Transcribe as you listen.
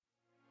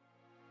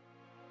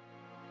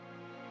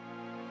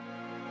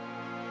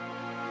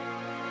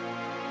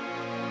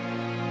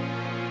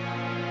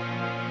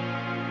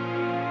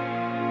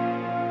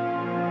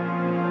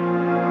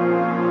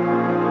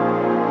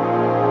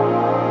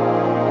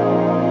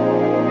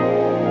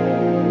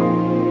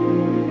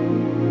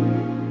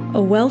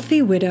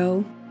wealthy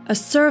widow, a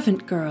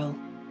servant girl,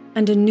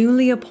 and a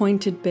newly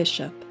appointed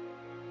bishop.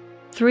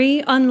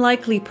 3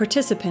 unlikely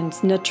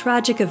participants in a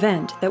tragic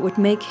event that would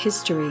make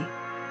history.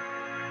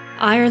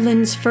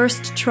 Ireland's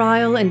first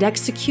trial and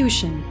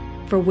execution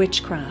for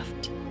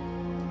witchcraft.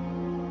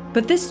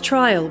 But this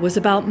trial was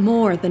about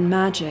more than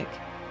magic.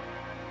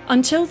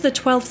 Until the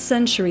 12th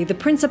century, the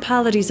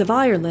principalities of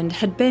Ireland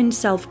had been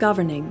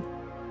self-governing.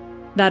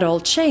 That all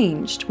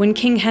changed when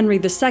King Henry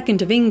II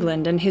of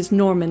England and his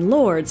Norman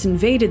lords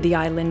invaded the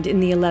island in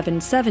the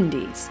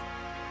 1170s,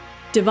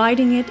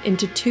 dividing it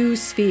into 2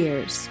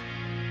 spheres,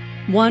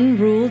 one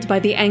ruled by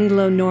the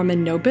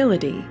Anglo-Norman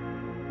nobility,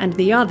 and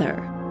the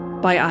other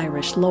by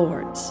Irish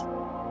lords.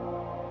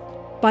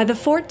 By the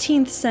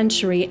 14th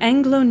century,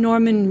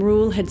 Anglo-Norman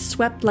rule had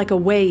swept like a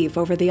wave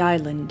over the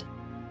island,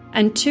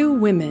 and 2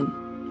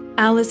 women,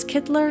 Alice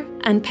Kittler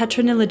and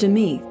Petronilla de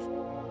Meath,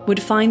 would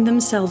find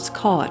themselves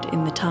caught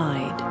in the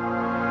tide.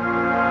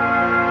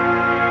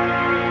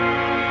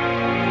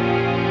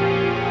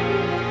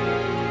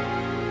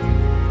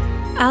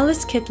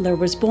 Alice Kittler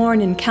was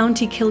born in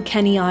County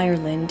Kilkenny,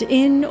 Ireland,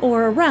 in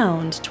or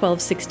around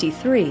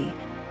 1263,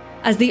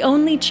 as the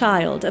only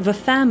child of a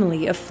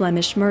family of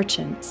Flemish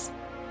merchants.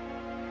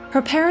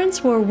 Her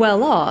parents were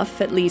well off,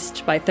 at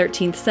least by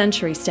 13th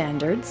century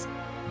standards,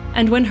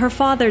 and when her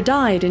father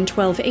died in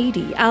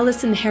 1280,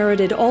 Alice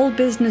inherited all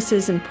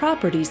businesses and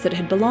properties that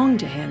had belonged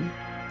to him,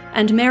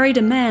 and married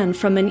a man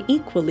from an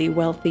equally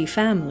wealthy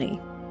family.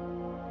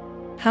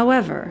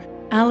 However,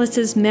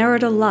 Alice's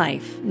marital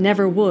life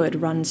never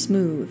would run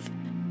smooth.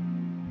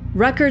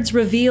 Records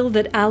reveal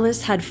that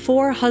Alice had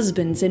 4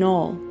 husbands in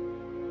all,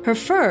 her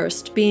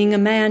first being a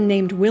man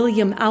named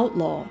William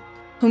Outlaw,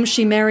 whom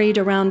she married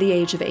around the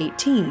age of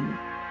 18.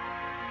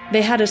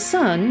 They had a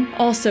son,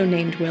 also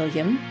named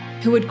William,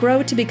 who would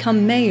grow to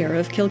become mayor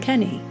of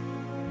Kilkenny.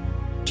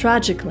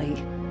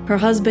 Tragically, her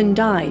husband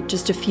died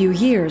just a few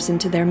years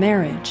into their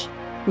marriage,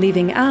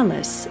 leaving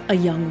Alice a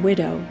young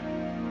widow.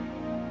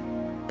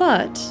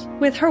 But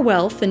with her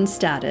wealth and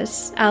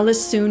status,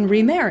 Alice soon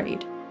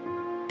remarried.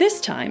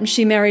 This time,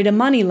 she married a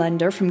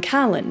moneylender from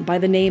Callan by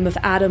the name of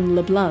Adam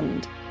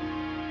LeBlund.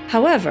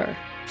 However,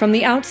 from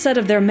the outset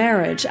of their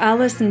marriage,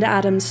 Alice and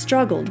Adam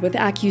struggled with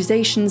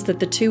accusations that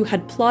the two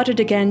had plotted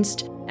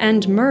against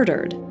and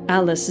murdered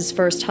Alice's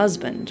first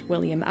husband,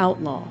 William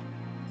Outlaw.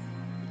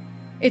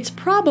 It's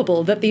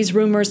probable that these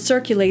rumors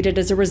circulated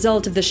as a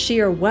result of the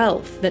sheer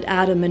wealth that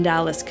Adam and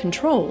Alice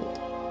controlled.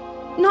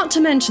 Not to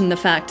mention the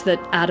fact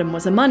that Adam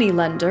was a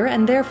moneylender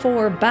and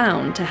therefore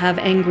bound to have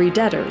angry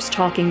debtors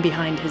talking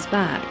behind his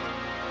back.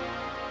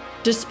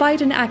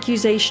 Despite an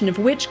accusation of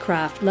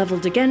witchcraft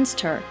leveled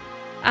against her,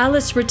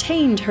 Alice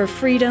retained her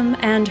freedom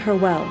and her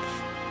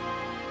wealth.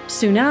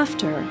 Soon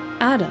after,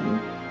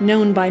 Adam,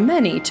 known by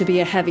many to be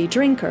a heavy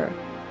drinker,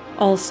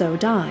 also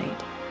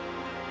died.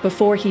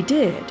 Before he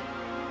did,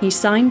 he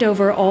signed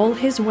over all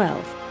his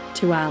wealth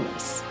to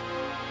Alice.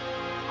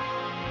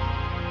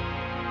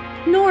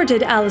 Nor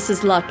did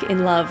Alice's luck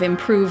in love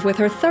improve with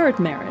her 3rd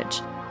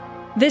marriage,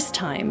 this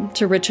time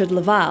to Richard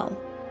Laval,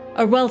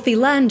 a wealthy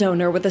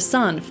landowner with a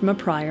son from a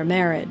prior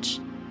marriage.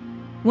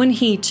 When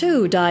he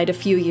too died a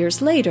few years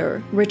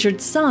later,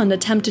 Richard's son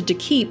attempted to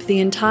keep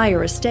the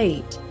entire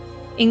estate,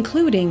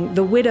 including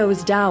the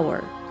widow's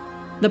dower,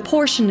 the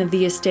portion of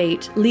the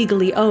estate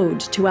legally owed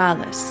to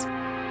Alice.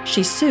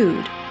 She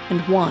sued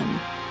and won.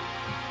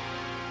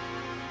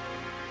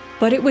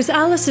 But it was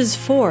Alice's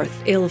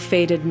 4th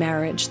ill-fated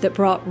marriage that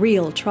brought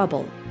real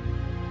trouble.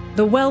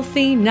 The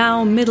wealthy,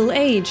 now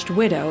middle-aged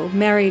widow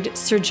married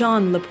Sir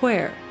John Le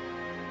Poer.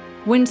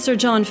 When Sir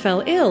John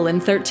fell ill in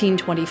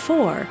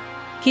 1324,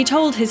 he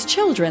told his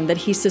children that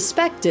he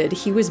suspected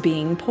he was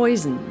being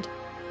poisoned.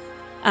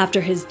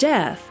 After his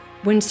death,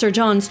 when Sir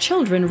John's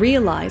children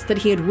realized that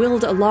he had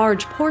willed a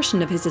large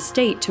portion of his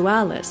estate to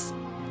Alice,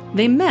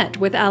 they met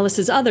with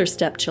Alice's other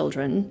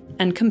stepchildren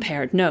and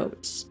compared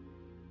notes.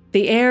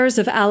 The heirs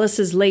of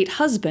Alice's late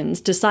husbands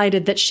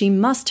decided that she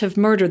must have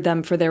murdered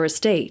them for their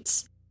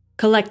estates,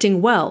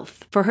 collecting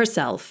wealth for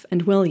herself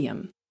and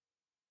William.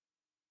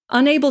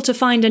 Unable to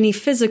find any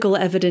physical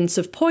evidence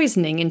of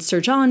poisoning in Sir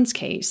John's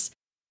case,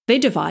 they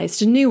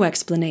devised a new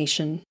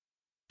explanation: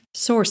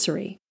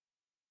 sorcery.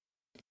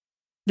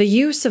 The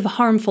use of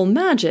harmful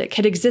magic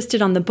had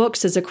existed on the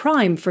books as a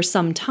crime for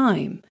some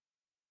time,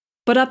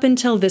 but up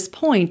until this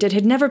point it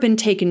had never been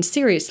taken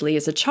seriously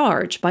as a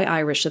charge by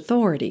Irish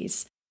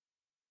authorities.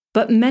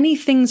 But many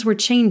things were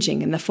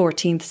changing in the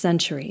 14th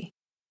century,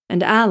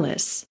 and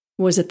Alice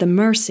was at the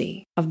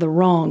mercy of the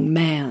wrong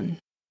man.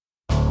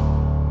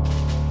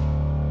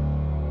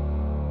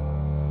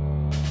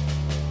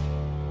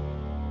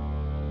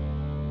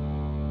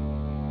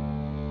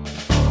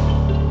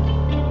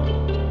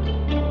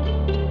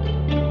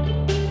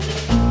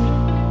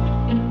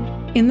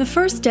 In the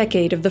first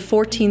decade of the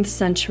 14th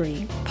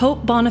century,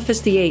 Pope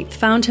Boniface VIII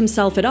found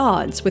himself at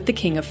odds with the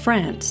King of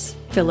France,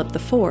 Philip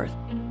IV.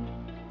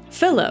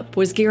 Philip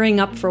was gearing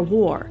up for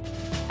war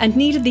and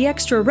needed the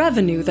extra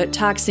revenue that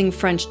taxing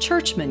French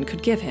churchmen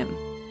could give him.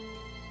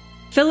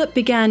 Philip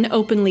began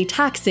openly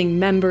taxing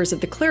members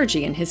of the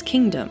clergy in his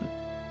kingdom,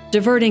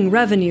 diverting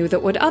revenue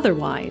that would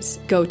otherwise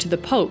go to the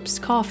Pope's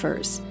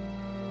coffers.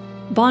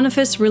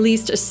 Boniface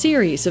released a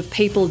series of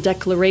papal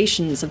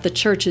declarations of the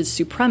Church's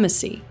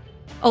supremacy,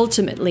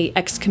 ultimately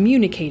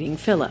excommunicating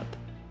Philip.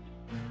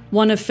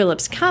 One of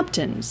Philip's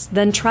captains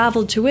then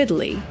traveled to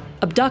Italy,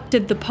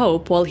 abducted the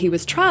Pope while he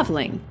was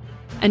traveling,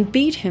 and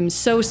beat him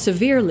so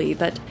severely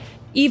that,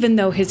 even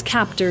though his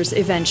captors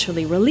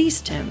eventually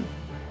released him,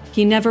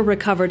 he never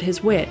recovered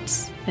his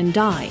wits and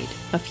died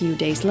a few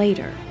days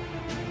later.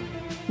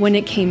 When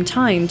it came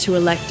time to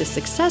elect a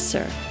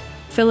successor,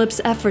 Philip's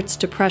efforts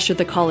to pressure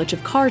the College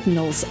of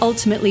Cardinals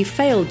ultimately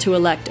failed to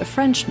elect a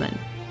Frenchman,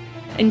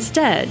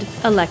 instead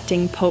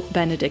electing Pope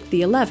Benedict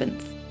XI.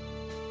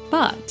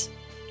 But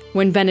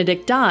when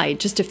Benedict died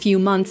just a few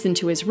months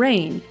into his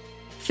reign,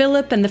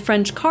 Philip and the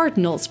French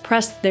cardinals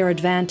pressed their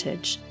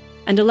advantage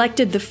and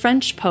elected the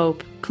French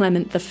Pope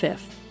Clement V.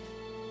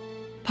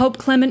 Pope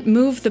Clement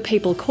moved the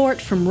papal court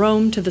from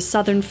Rome to the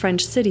southern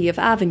French city of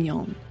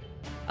Avignon,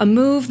 a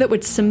move that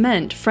would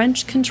cement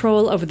French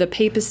control over the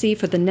papacy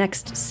for the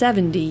next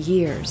 70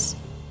 years.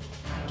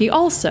 He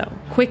also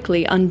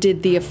quickly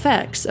undid the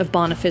effects of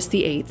Boniface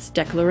VIII's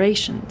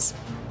declarations,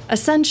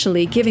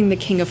 essentially giving the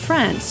King of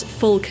France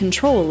full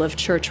control of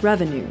church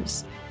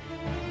revenues.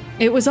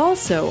 It was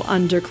also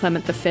under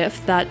Clement V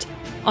that,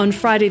 on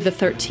Friday the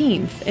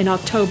 13th in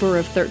October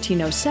of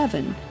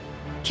 1307,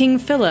 King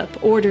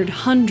Philip ordered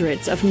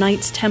hundreds of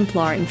Knights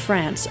Templar in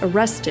France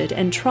arrested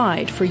and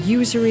tried for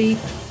usury,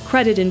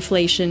 credit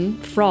inflation,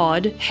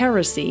 fraud,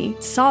 heresy,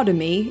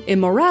 sodomy,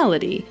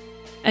 immorality,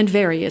 and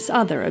various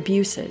other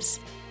abuses.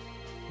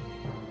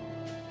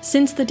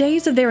 Since the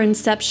days of their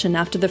inception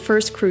after the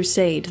First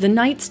Crusade, the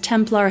Knights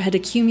Templar had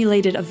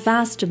accumulated a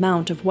vast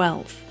amount of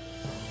wealth,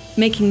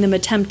 making them a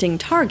tempting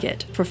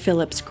target for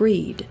Philip's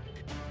greed.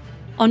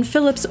 On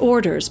Philip's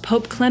orders,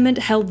 Pope Clement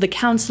held the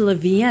Council of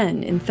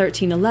Vienne in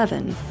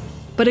 1311,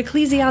 but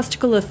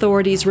ecclesiastical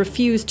authorities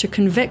refused to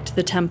convict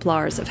the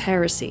Templars of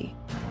heresy.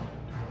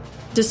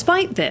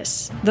 Despite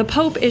this, the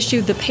Pope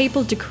issued the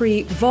papal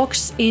decree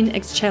Vox in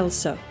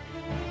Excelso,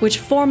 which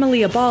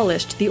formally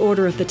abolished the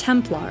Order of the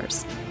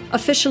Templars,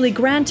 officially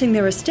granting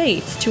their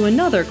estates to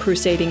another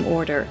crusading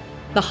order,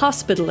 the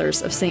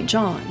Hospitallers of St.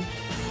 John.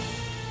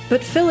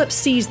 But Philip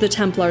seized the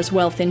Templars'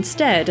 wealth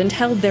instead and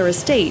held their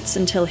estates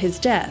until his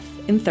death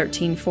in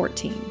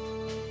 1314.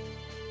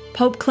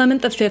 Pope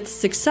Clement V's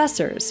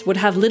successors would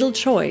have little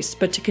choice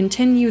but to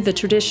continue the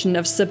tradition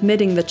of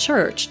submitting the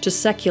Church to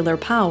secular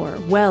power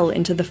well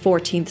into the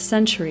 14th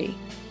century,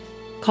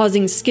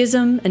 causing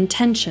schism and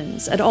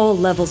tensions at all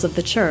levels of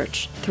the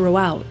Church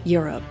throughout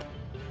Europe.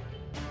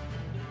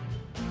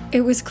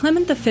 It was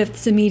Clement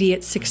V's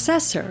immediate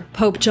successor,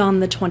 Pope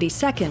John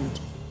XXII,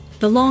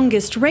 the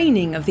longest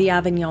reigning of the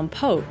Avignon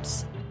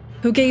popes,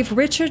 who gave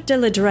Richard de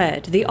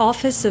Ledred the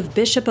office of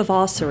Bishop of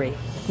Ossory,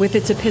 with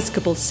its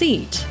episcopal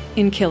seat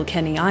in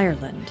Kilkenny,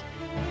 Ireland.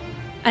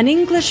 An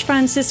English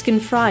Franciscan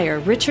friar,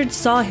 Richard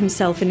saw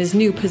himself in his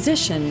new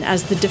position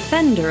as the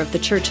defender of the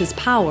Church's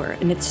power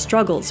in its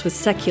struggles with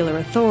secular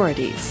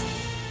authorities.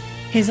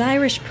 His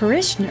Irish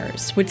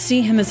parishioners would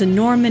see him as a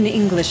Norman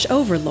English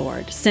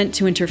overlord sent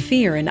to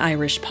interfere in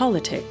Irish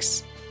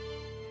politics.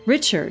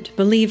 Richard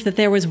believed that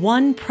there was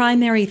one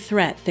primary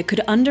threat that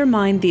could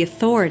undermine the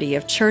authority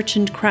of church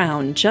and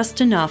crown just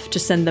enough to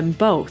send them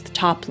both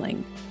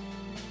toppling: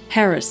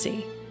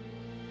 heresy.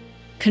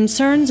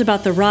 Concerns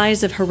about the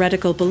rise of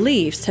heretical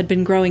beliefs had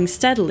been growing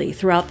steadily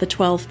throughout the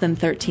 12th and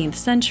 13th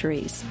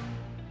centuries.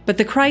 But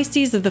the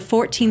crises of the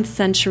 14th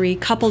century,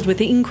 coupled with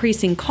the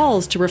increasing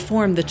calls to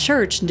reform the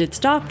Church and its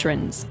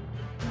doctrines,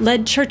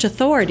 led church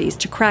authorities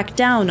to crack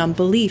down on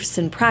beliefs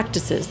and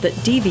practices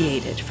that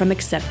deviated from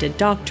accepted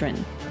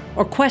doctrine,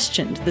 or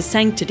questioned the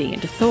sanctity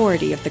and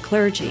authority of the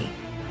clergy.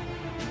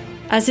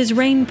 As his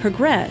reign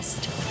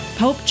progressed,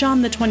 Pope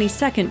John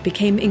XXII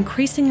became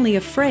increasingly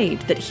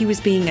afraid that he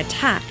was being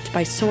attacked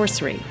by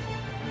sorcery,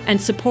 and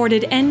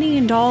supported any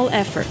and all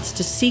efforts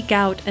to seek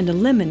out and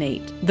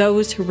eliminate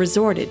those who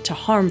resorted to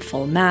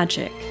harmful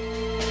magic.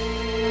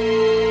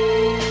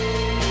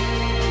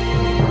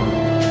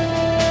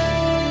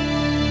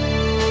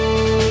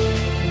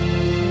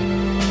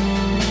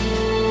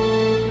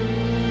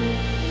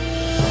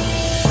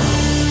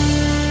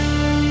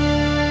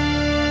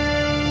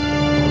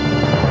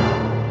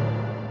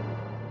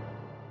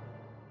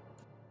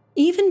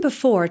 Even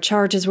before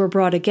charges were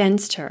brought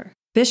against her,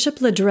 Bishop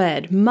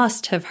Ledred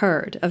must have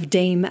heard of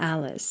Dame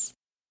Alice.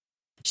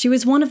 She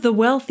was one of the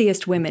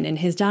wealthiest women in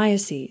his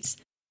diocese,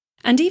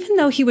 and even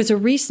though he was a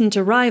recent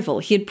arrival,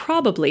 he had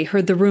probably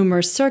heard the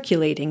rumors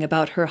circulating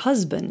about her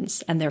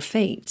husbands and their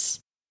fates.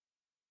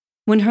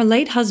 When her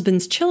late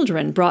husband's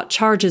children brought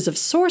charges of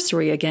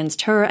sorcery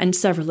against her and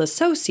several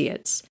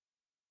associates,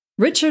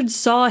 Richard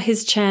saw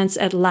his chance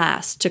at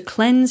last to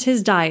cleanse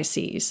his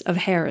diocese of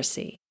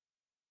heresy.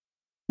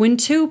 When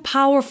two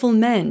powerful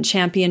men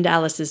championed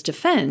Alice's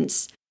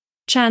defense,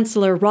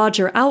 Chancellor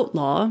Roger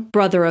Outlaw,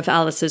 brother of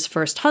Alice's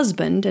first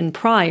husband and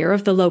prior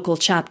of the local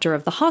chapter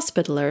of the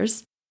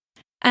Hospitallers,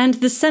 and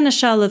the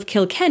Seneschal of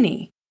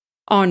Kilkenny,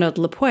 Arnold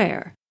Le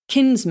Poer,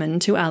 kinsman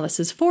to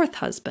Alice's fourth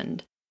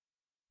husband.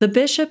 The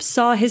bishop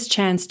saw his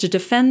chance to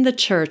defend the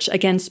church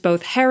against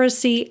both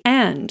heresy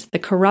and the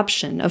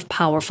corruption of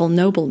powerful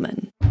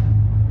noblemen.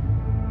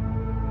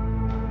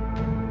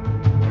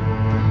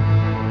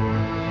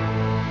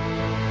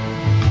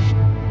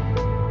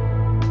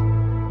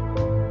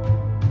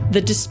 The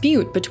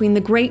dispute between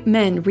the great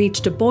men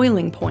reached a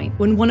boiling point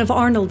when one of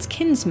Arnold's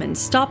kinsmen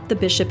stopped the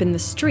bishop in the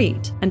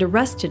street and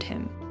arrested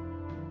him,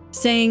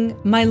 saying,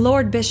 "My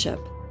lord bishop,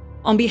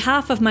 on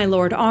behalf of my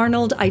lord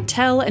Arnold, I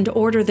tell and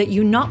order that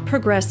you not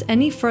progress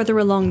any further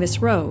along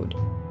this road,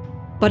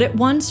 but at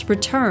once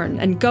return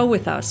and go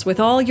with us with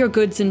all your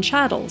goods and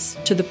chattels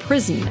to the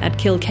prison at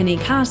Kilkenny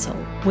Castle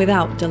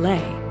without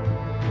delay."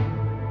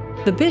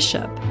 The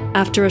bishop,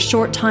 after a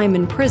short time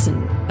in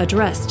prison,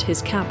 addressed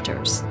his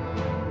captors.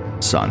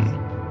 "Son,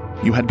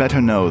 you had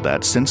better know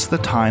that since the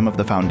time of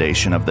the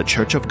foundation of the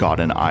Church of God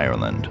in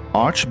Ireland,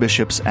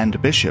 archbishops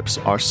and bishops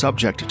are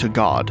subject to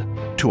God,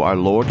 to our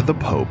Lord the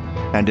Pope,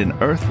 and in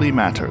earthly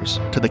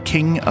matters to the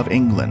King of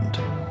England,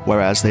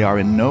 whereas they are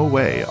in no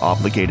way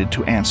obligated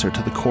to answer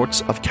to the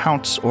courts of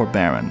counts or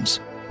barons,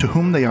 to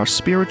whom they are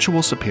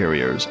spiritual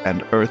superiors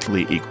and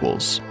earthly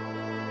equals.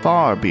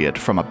 Far be it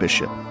from a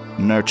bishop,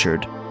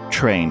 nurtured,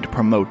 trained,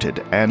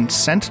 promoted, and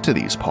sent to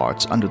these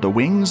parts under the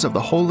wings of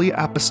the Holy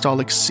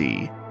Apostolic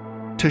See,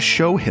 to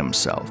show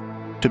himself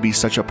to be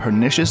such a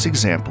pernicious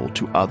example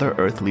to other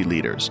earthly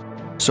leaders,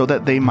 so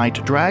that they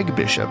might drag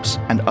bishops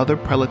and other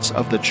prelates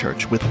of the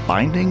Church with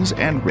bindings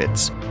and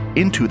writs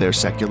into their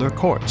secular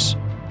courts.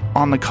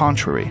 On the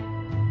contrary,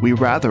 we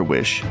rather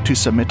wish to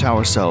submit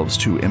ourselves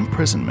to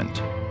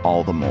imprisonment,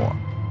 all the more,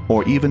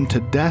 or even to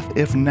death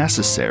if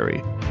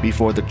necessary,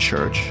 before the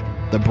Church,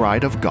 the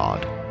bride of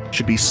God,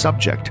 should be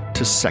subject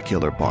to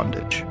secular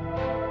bondage."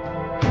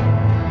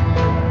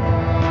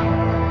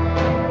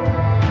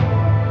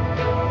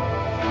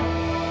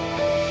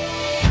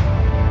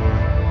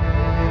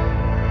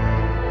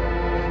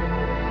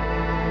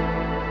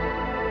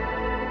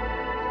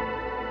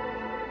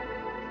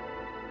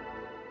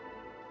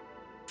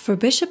 For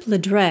Bishop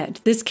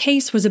Ledred, this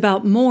case was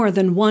about more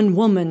than one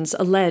woman's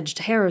alleged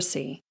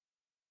heresy.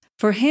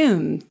 For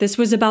him, this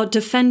was about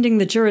defending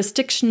the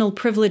jurisdictional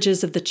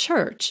privileges of the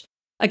Church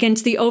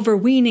against the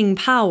overweening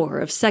power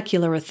of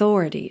secular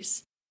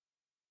authorities.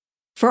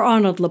 For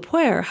Arnold Le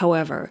Poer,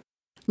 however,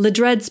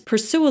 Ledred's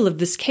pursuit of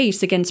this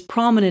case against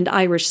prominent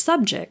Irish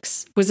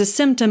subjects was a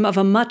symptom of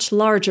a much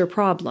larger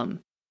problem: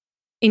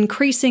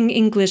 increasing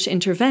English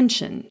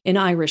intervention in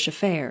Irish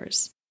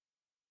affairs.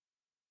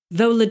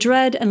 Though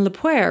Ledred and Le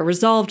Poer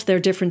resolved their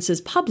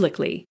differences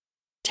publicly,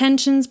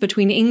 tensions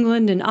between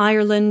England and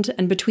Ireland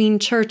and between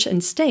church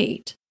and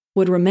state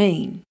would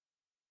remain.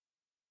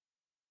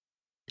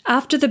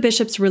 After the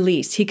bishop's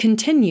release, he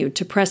continued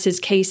to press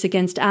his case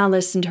against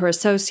Alice and her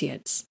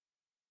associates.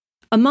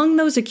 Among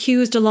those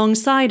accused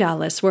alongside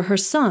Alice were her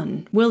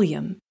son,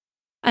 William,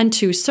 and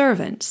two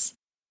servants,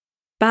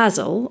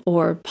 Basil,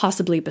 or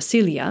possibly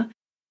Basilia,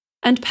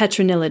 and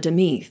Petronilla de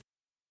Meath.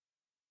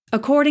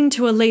 According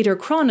to a later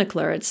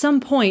chronicler, at some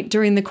point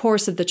during the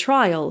course of the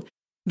trial,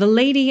 the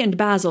lady and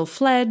Basil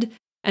fled,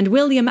 and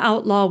William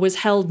Outlaw was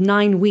held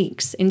 9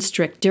 weeks in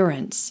strict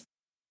durance.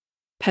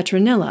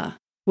 Petronilla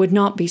would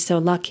not be so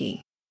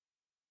lucky.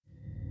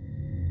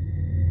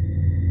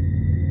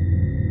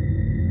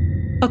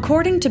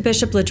 According to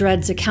Bishop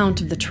Ledred's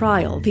account of the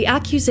trial, the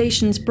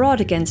accusations brought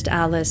against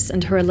Alice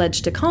and her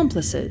alleged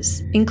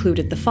accomplices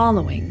included the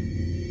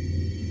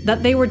following: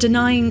 that they were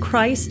denying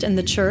Christ and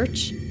the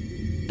Church,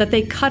 that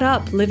they cut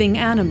up living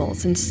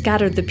animals and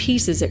scattered the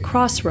pieces at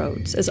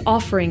crossroads as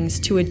offerings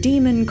to a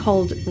demon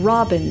called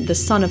Robin, the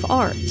son of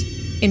Art,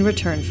 in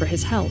return for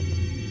his help,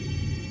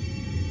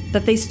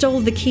 that they stole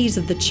the keys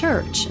of the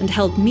church and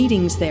held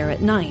meetings there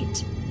at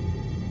night,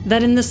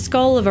 that in the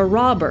skull of a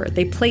robber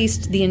they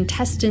placed the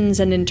intestines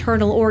and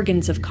internal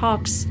organs of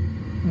cocks,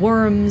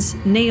 worms,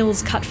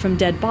 nails cut from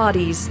dead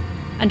bodies,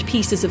 and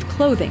pieces of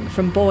clothing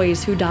from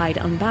boys who died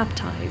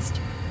unbaptized,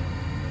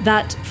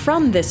 that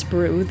from this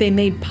brew they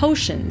made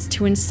potions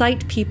to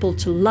incite people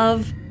to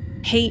love,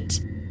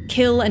 hate,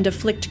 kill, and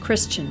afflict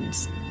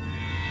Christians,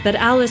 that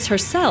Alice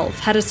herself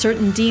had a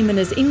certain demon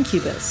as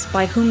incubus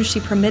by whom she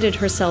permitted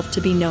herself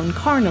to be known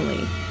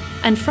carnally,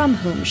 and from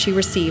whom she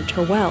received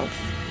her wealth,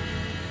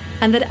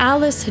 and that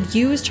Alice had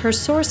used her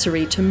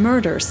sorcery to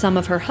murder some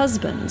of her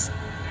husbands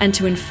and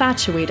to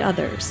infatuate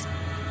others,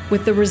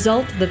 with the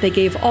result that they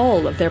gave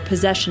all of their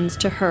possessions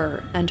to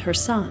her and her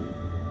son.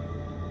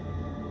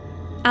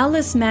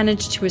 Alice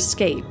managed to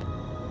escape,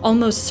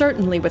 almost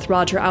certainly with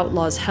Roger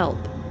Outlaw's help,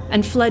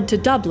 and fled to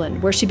Dublin,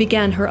 where she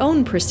began her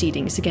own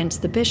proceedings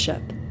against the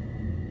bishop.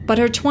 But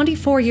her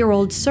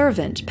 24-year-old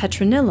servant,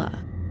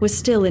 Petronilla, was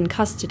still in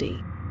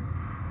custody.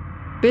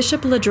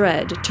 Bishop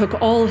Ledred took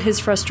all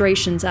his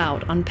frustrations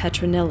out on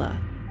Petronilla,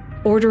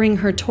 ordering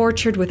her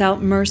tortured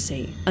without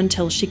mercy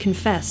until she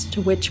confessed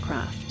to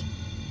witchcraft.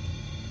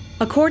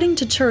 According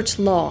to church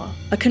law,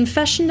 a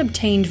confession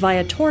obtained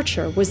via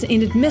torture was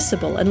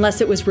inadmissible unless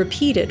it was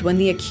repeated when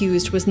the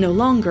accused was no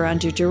longer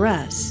under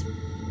duress.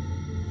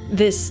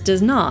 This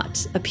does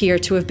not appear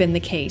to have been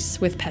the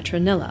case with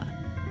Petronilla.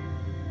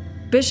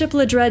 Bishop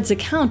Ledred's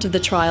account of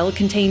the trial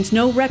contains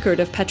no record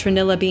of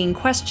Petronilla being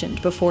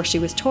questioned before she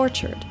was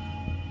tortured,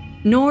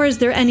 nor is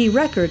there any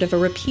record of a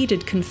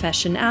repeated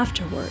confession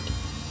afterward.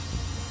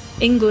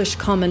 English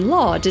common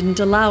law didn't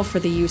allow for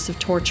the use of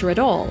torture at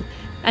all,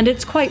 and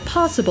it's quite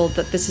possible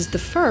that this is the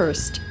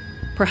first,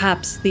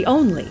 perhaps the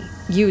only,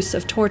 use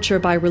of torture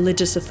by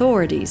religious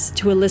authorities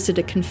to elicit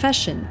a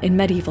confession in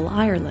medieval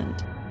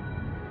Ireland.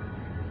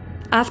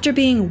 After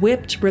being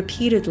whipped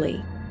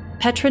repeatedly,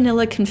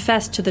 Petronilla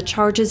confessed to the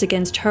charges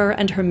against her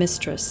and her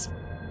mistress,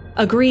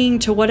 agreeing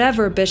to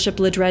whatever Bishop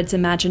Ledred's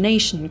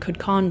imagination could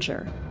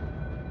conjure.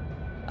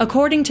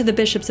 According to the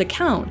bishop's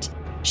account,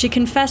 she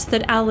confessed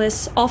that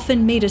Alice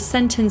often made a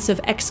sentence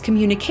of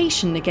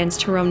excommunication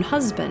against her own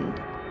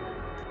husband.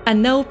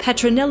 And though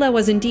Petronilla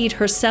was indeed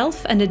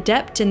herself an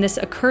adept in this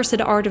accursed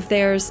art of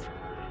theirs,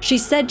 she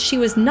said she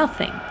was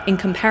nothing in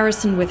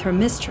comparison with her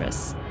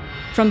mistress,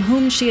 from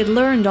whom she had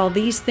learned all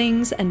these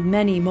things and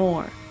many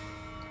more.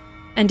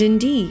 And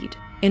indeed,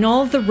 in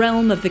all the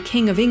realm of the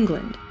King of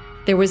England,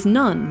 there was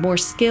none more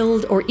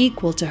skilled or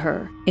equal to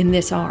her in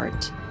this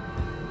art.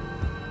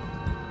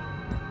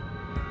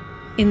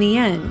 In the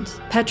end,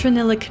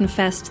 Petronilla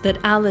confessed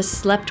that Alice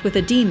slept with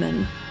a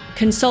demon,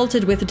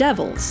 consulted with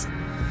devils,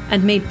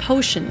 and made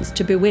potions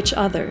to bewitch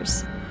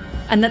others,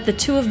 and that the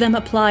two of them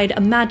applied a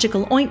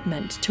magical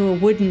ointment to a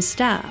wooden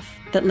staff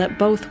that let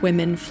both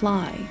women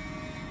fly.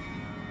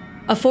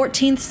 A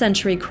 14th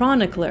century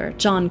chronicler,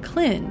 John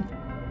Klyn,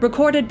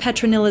 recorded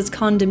Petronilla's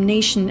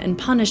condemnation and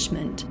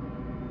punishment,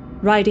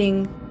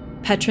 writing,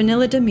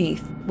 "Petronilla de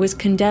Meath was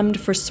condemned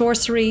for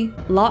sorcery,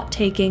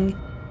 lot-taking,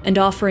 and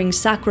offering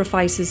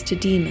sacrifices to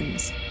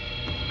demons,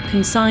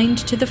 consigned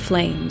to the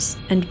flames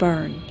and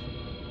burned.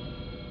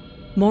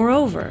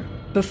 Moreover,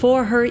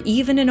 before her,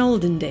 even in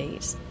olden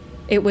days,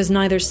 it was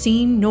neither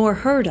seen nor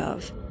heard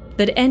of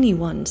that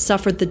anyone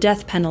suffered the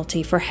death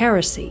penalty for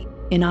heresy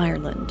in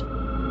Ireland."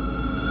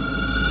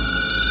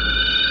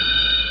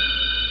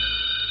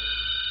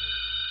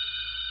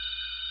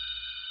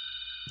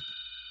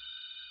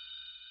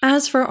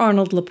 As for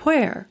Arnold Le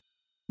Poer,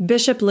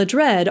 Bishop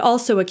Ledred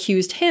also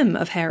accused him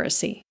of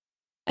heresy,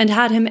 and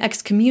had him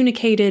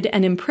excommunicated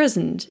and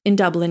imprisoned in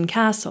Dublin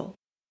Castle.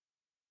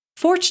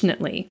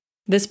 Fortunately,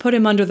 this put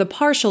him under the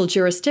partial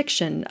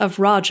jurisdiction of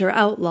Roger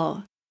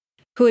Outlaw,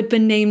 who had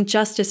been named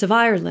Justice of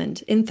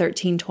Ireland in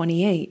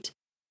 1328.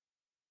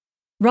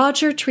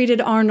 Roger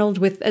treated Arnold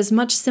with as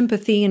much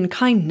sympathy and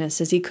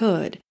kindness as he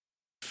could,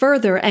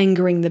 further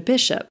angering the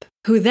bishop,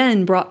 who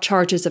then brought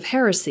charges of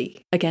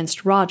heresy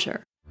against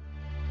Roger.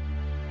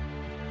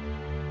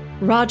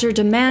 Roger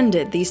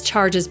demanded these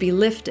charges be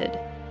lifted,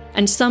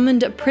 and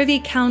summoned a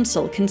privy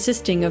council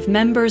consisting of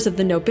members of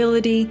the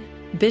nobility,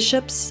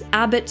 bishops,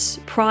 abbots,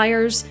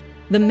 priors,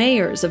 the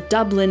mayors of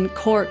Dublin,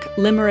 Cork,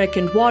 Limerick,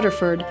 and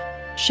Waterford,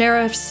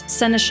 sheriffs,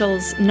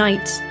 seneschals,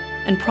 knights,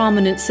 and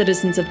prominent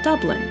citizens of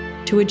Dublin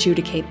to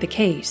adjudicate the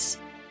case.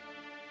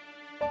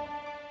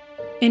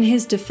 In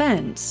his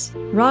defense,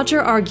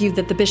 Roger argued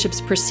that the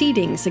bishop's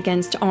proceedings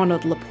against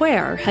Arnold Le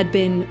Poer had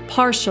been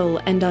partial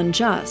and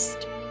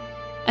unjust,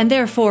 and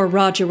therefore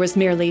Roger was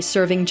merely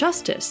serving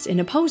justice in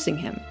opposing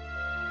him.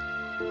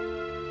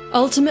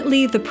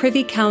 Ultimately, the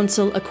Privy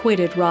Council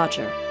acquitted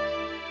Roger,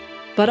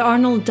 but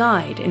Arnold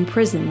died in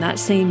prison that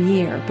same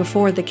year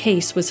before the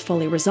case was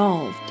fully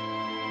resolved.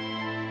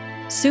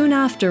 Soon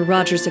after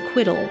Roger's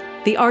acquittal,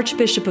 the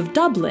Archbishop of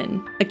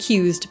Dublin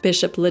accused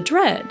Bishop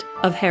Ledred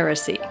of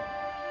heresy.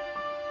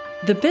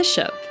 The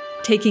bishop,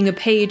 taking a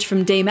page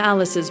from Dame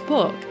Alice's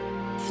book,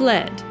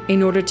 fled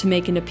in order to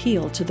make an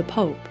appeal to the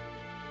Pope.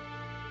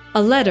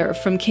 A letter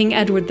from King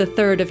Edward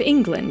III of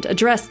England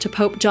addressed to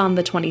Pope John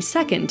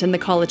XXII and the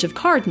College of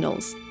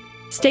Cardinals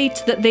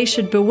states that they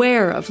should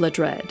beware of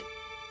Ledred,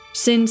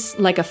 since,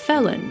 like a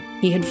felon,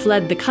 he had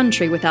fled the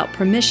country without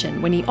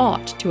permission when he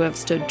ought to have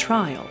stood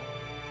trial.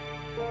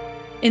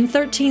 In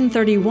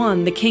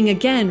 1331, the king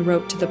again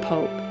wrote to the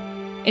Pope,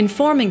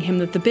 informing him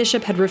that the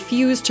bishop had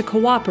refused to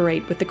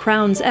cooperate with the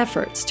crown's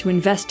efforts to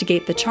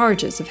investigate the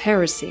charges of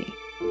heresy.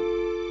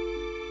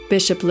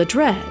 Bishop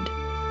Ledred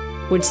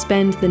would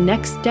spend the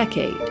next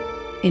decade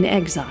in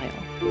exile.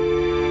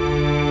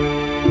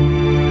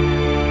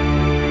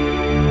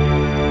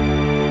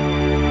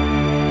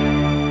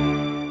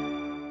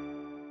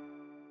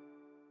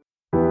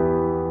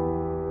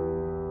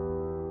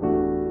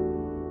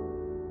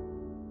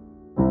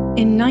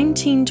 In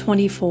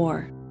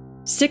 1924,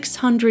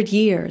 600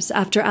 years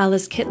after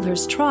Alice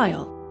Kittler's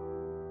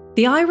trial,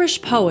 the Irish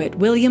poet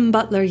William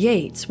Butler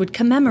Yeats would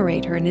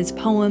commemorate her in his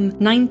poem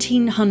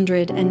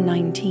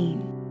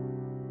 1919.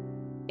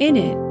 In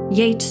it,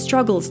 Yeats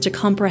struggles to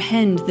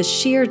comprehend the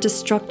sheer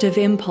destructive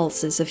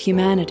impulses of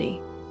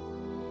humanity.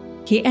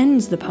 He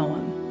ends the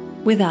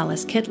poem with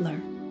Alice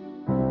Kittler.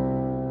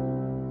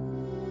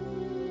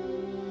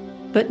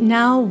 But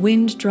now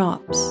wind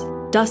drops,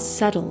 dust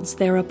settles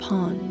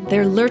thereupon,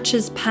 there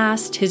lurches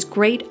past his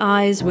great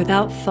eyes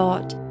without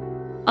thought,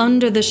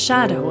 under the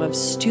shadow of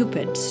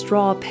stupid,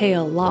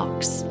 straw-pale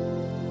locks,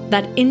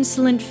 that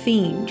insolent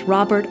fiend,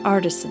 Robert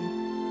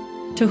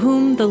Artisan, to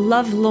whom the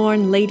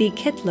lovelorn Lady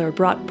Kittler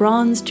brought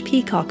bronzed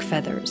peacock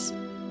feathers,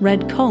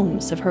 red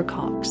combs of her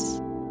cocks.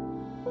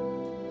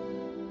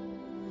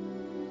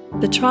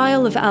 The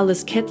trial of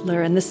Alice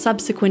Kittler and the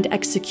subsequent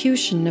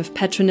execution of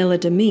Petronilla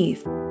de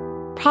Meath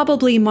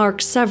probably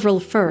mark several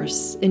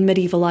firsts in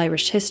medieval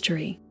Irish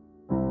history.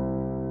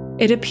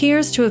 It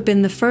appears to have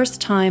been the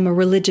first time a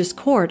religious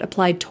court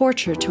applied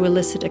torture to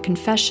elicit a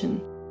confession,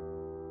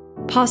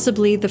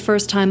 possibly the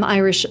first time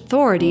Irish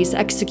authorities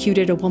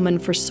executed a woman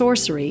for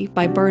sorcery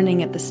by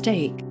burning at the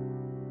stake,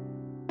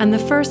 and the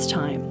first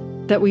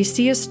time that we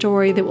see a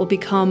story that will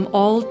become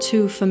all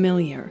too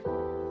familiar,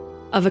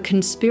 of a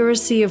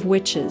conspiracy of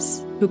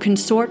witches who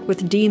consort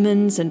with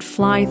demons and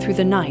fly through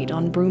the night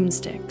on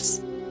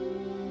broomsticks.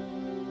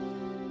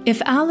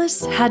 If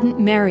Alice hadn't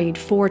married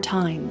 4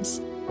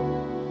 times,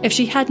 if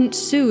she hadn't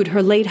sued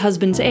her late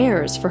husband's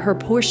heirs for her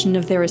portion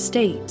of their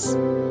estates,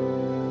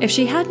 if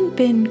she hadn't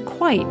been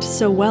quite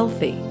so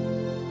wealthy,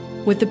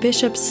 would the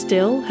bishops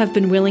still have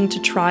been willing to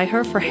try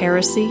her for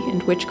heresy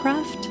and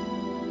witchcraft?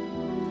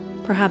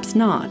 Perhaps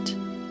not.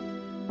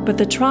 But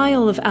the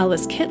trial of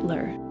Alice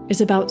Kittler is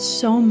about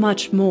so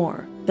much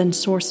more than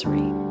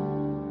sorcery.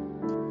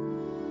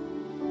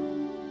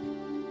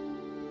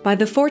 By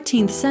the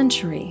 14th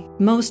century,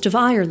 most of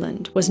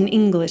Ireland was an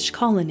English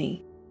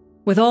colony,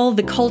 with all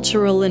the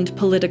cultural and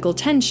political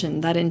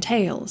tension that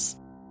entails.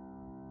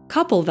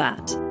 Couple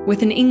that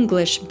with an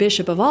English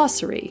Bishop of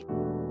Ossory,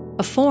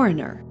 a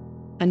foreigner,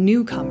 a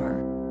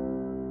newcomer,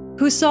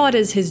 who saw it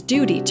as his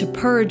duty to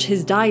purge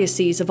his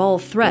diocese of all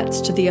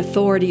threats to the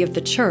authority of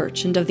the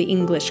Church and of the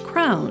English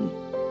crown,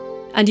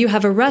 and you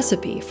have a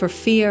recipe for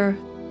fear,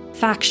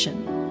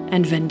 faction,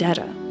 and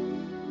vendetta.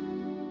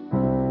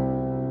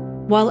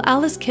 While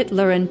Alice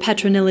Kittler and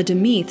Petronilla de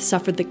Meath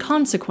suffered the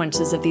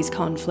consequences of these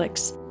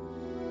conflicts,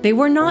 they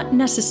were not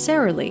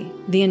necessarily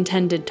the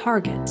intended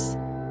targets.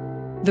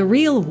 The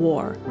real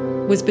war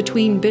was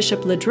between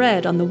Bishop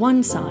Ledred on the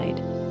one side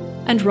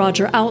and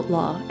Roger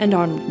Outlaw and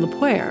Arnold Le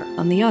Poer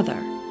on the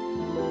other.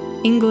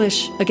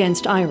 English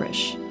against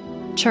Irish,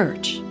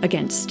 Church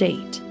against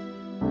state.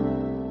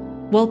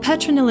 While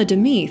Petronilla de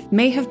Meath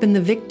may have been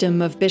the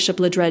victim of Bishop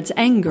Ledred's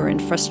anger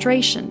and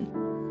frustration,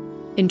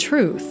 in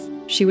truth,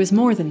 she was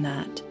more than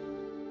that.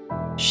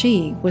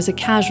 She was a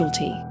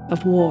casualty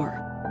of war.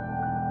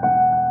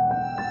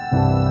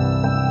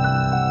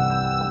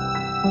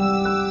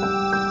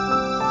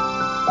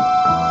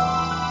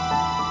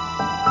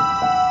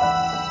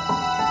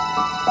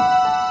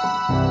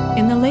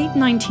 In the late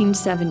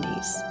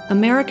 1970s,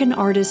 American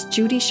artist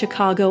Judy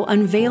Chicago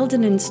unveiled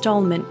an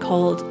installment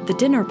called The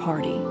Dinner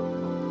Party,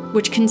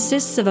 which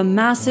consists of a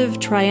massive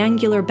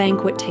triangular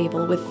banquet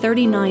table with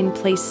 39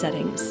 place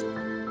settings,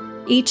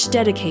 each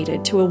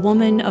dedicated to a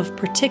woman of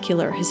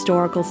particular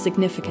historical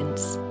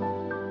significance,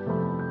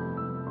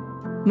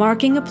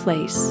 marking a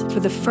place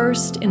for the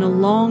first in a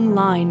long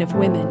line of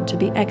women to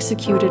be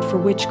executed for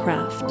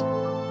witchcraft.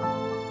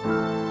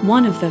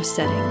 One of those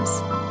settings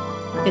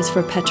is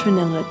for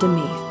Petronilla de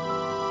Meath.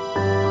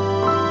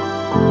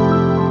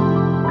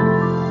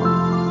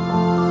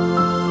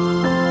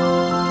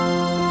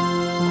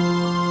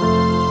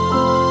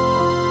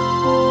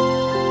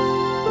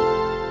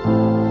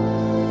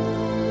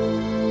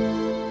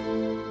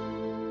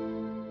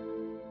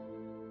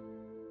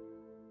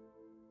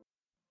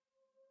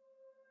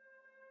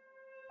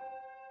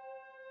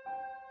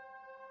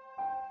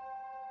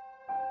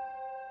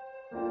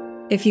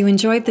 If you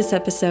enjoyed this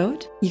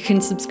episode, you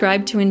can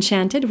subscribe to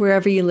Enchanted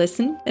wherever you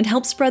listen and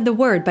help spread the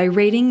word by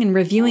rating and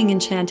reviewing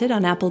Enchanted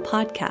on Apple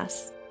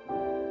Podcasts.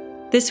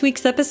 This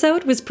week's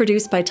episode was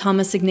produced by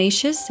Thomas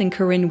Ignatius and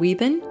Corinne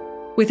Wieben,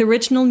 with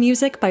original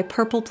music by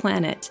Purple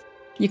Planet.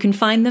 You can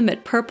find them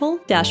at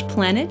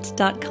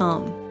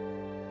purple-planet.com.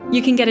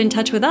 You can get in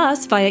touch with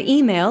us via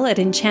email at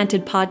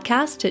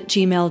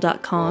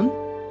enchantedpodcast@gmail.com,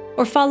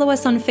 or follow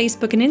us on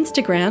Facebook and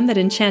Instagram at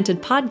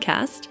Enchanted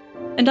Podcast,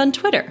 and on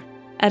Twitter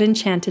at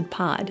Enchanted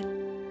Pod.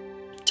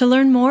 To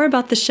learn more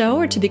about the show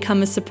or to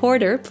become a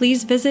supporter,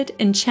 please visit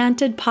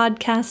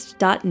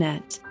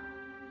enchantedpodcast.net.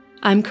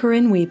 I'm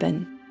Corinne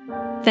Wieben.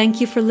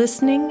 Thank you for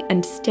listening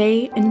and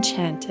stay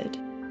enchanted.